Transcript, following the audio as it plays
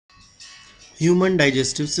Human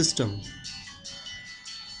digestive system.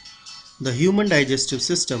 The human digestive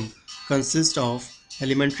system consists of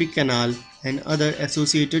alimentary canal and other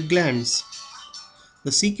associated glands.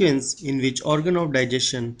 The sequence in which organs of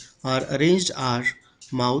digestion are arranged are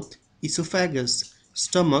mouth, esophagus,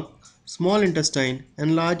 stomach, small intestine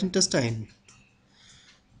and large intestine.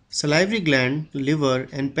 Salivary gland, liver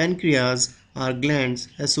and pancreas are glands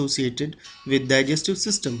associated with digestive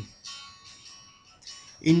system.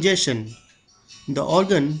 Ingestion. The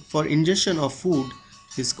organ for ingestion of food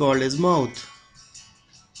is called as mouth.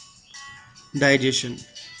 Digestion.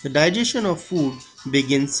 The digestion of food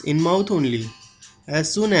begins in mouth only.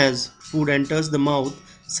 As soon as food enters the mouth,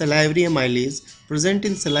 salivary amylase present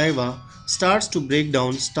in saliva starts to break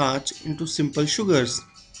down starch into simple sugars.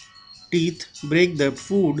 Teeth break the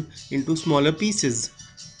food into smaller pieces.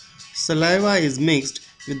 Saliva is mixed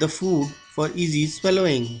with the food for easy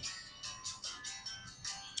swallowing.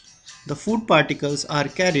 The food particles are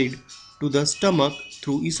carried to the stomach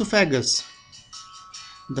through esophagus.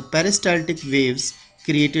 The peristaltic waves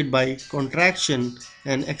created by contraction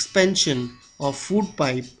and expansion of food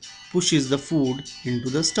pipe pushes the food into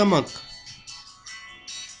the stomach.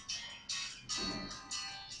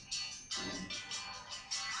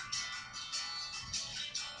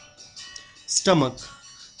 Stomach.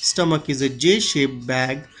 Stomach is a J-shaped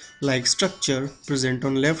bag-like structure present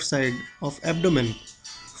on left side of abdomen.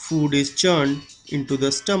 Food is churned into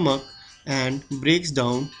the stomach and breaks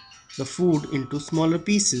down the food into smaller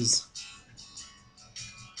pieces.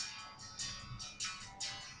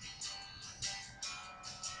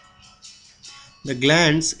 The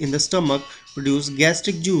glands in the stomach produce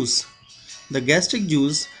gastric juice. The gastric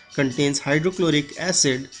juice contains hydrochloric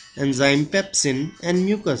acid, enzyme pepsin, and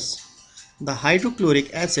mucus. The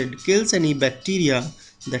hydrochloric acid kills any bacteria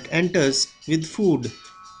that enters with food.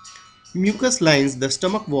 Mucus lines the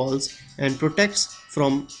stomach walls and protects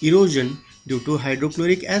from erosion due to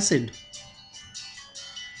hydrochloric acid.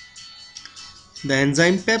 The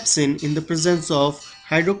enzyme pepsin, in the presence of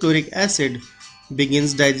hydrochloric acid,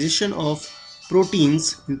 begins digestion of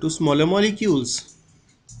proteins into smaller molecules.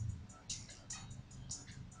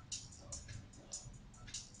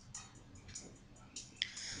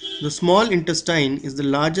 The small intestine is the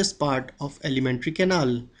largest part of alimentary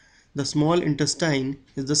canal. The small intestine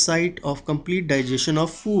is the site of complete digestion of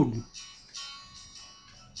food.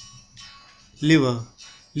 Liver.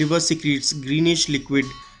 Liver secretes greenish liquid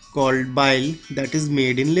called bile that is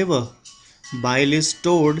made in liver. Bile is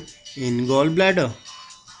stored in gallbladder.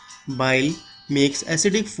 Bile makes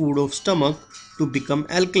acidic food of stomach to become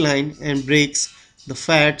alkaline and breaks the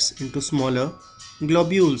fats into smaller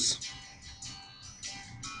globules.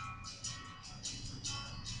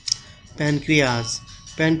 Pancreas.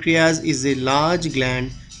 Pancreas is a large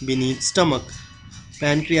gland beneath stomach.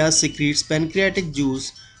 Pancreas secretes pancreatic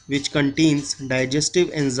juice which contains digestive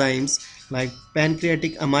enzymes like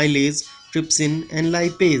pancreatic amylase, trypsin and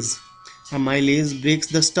lipase. Amylase breaks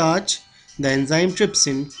the starch, the enzyme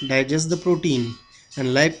trypsin digests the protein, and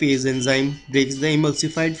lipase enzyme breaks the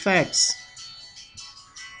emulsified fats.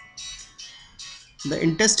 The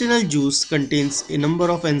intestinal juice contains a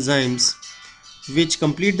number of enzymes which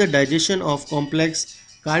complete the digestion of complex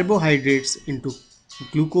carbohydrates into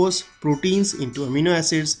glucose, proteins into amino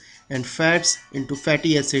acids, and fats into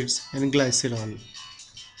fatty acids and glycerol.